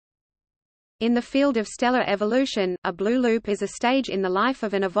In the field of stellar evolution, a blue loop is a stage in the life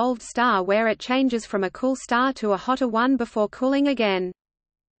of an evolved star where it changes from a cool star to a hotter one before cooling again.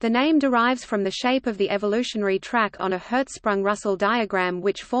 The name derives from the shape of the evolutionary track on a Hertzsprung-Russell diagram,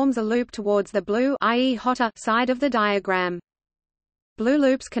 which forms a loop towards the blue, i.e. hotter, side of the diagram. Blue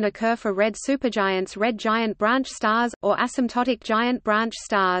loops can occur for red supergiants, red giant branch stars, or asymptotic giant branch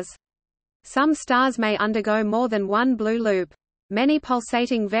stars. Some stars may undergo more than one blue loop. Many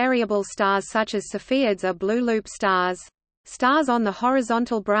pulsating variable stars such as Cepheids are blue loop stars. Stars on the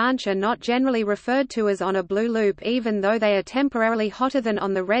horizontal branch are not generally referred to as on a blue loop, even though they are temporarily hotter than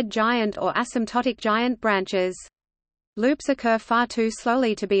on the red giant or asymptotic giant branches. Loops occur far too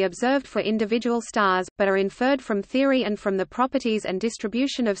slowly to be observed for individual stars, but are inferred from theory and from the properties and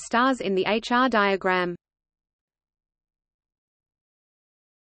distribution of stars in the HR diagram.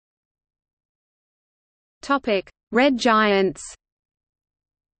 Red giants.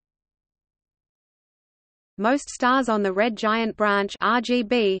 Most stars on the red giant branch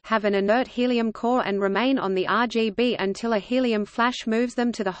 (RGB) have an inert helium core and remain on the RGB until a helium flash moves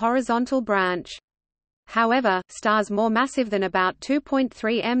them to the horizontal branch. However, stars more massive than about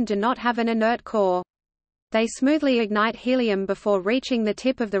 2.3 m do not have an inert core. They smoothly ignite helium before reaching the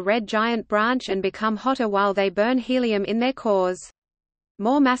tip of the red giant branch and become hotter while they burn helium in their cores.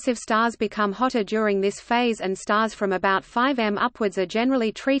 More massive stars become hotter during this phase, and stars from about 5 m upwards are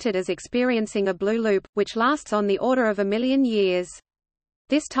generally treated as experiencing a blue loop, which lasts on the order of 1 million years.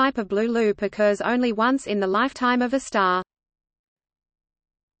 This type of blue loop occurs only once in the lifetime of a star.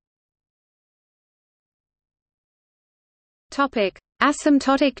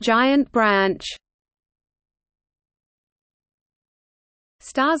 Asymptotic giant branch.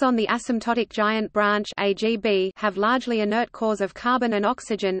 Stars on the asymptotic giant branch (AGB) have largely inert cores of carbon and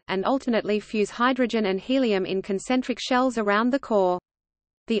oxygen, and alternately fuse hydrogen and helium in concentric shells around the core.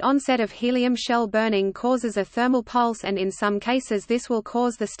 The onset of helium shell burning causes a thermal pulse, and in some cases this will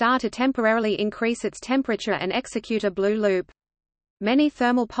cause the star to temporarily increase its temperature and execute a blue loop. Many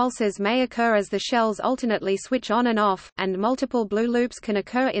thermal pulses may occur as the shells alternately switch on and off, and multiple blue loops can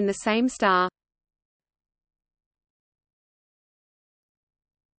occur in the same star.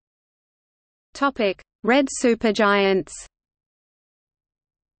 Red supergiants.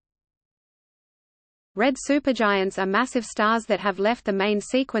 Red supergiants are massive stars that have left the main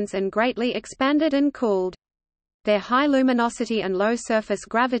sequence and greatly expanded and cooled. Their high luminosity and low surface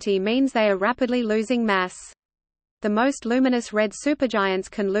gravity means they are rapidly losing mass. The most luminous red supergiants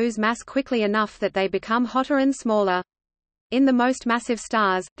can lose mass quickly enough that they become hotter and smaller. In the most massive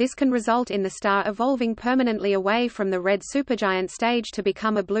stars, this can result in the star evolving permanently away from the red supergiant stage to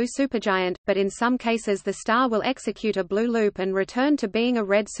become a blue supergiant, but in some cases the star will execute a blue loop and return to being a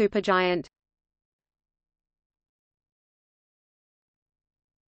red supergiant.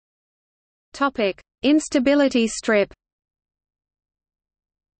 Instability strip.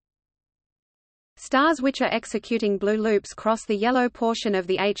 Stars which are executing blue loops cross the yellow portion of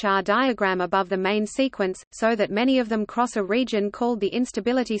the HR diagram above the main sequence, so that many of them cross a region called the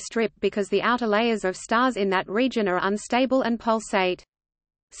instability strip because the outer layers of stars in that region are unstable and pulsate.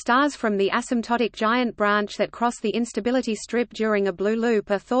 Stars from the asymptotic giant branch that cross the instability strip during a blue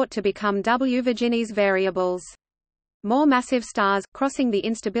loop are thought to become W Virginis variables. More massive stars, crossing the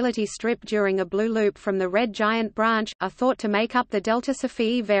instability strip during a blue loop from the red giant branch, are thought to make up the delta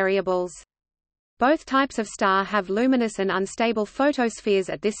Cephei variables. Both types of star have luminous and unstable photospheres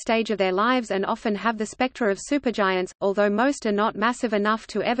at this stage of their lives and often have the spectra of supergiants, although most are not massive enough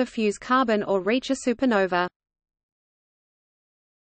to ever fuse carbon or reach a supernova.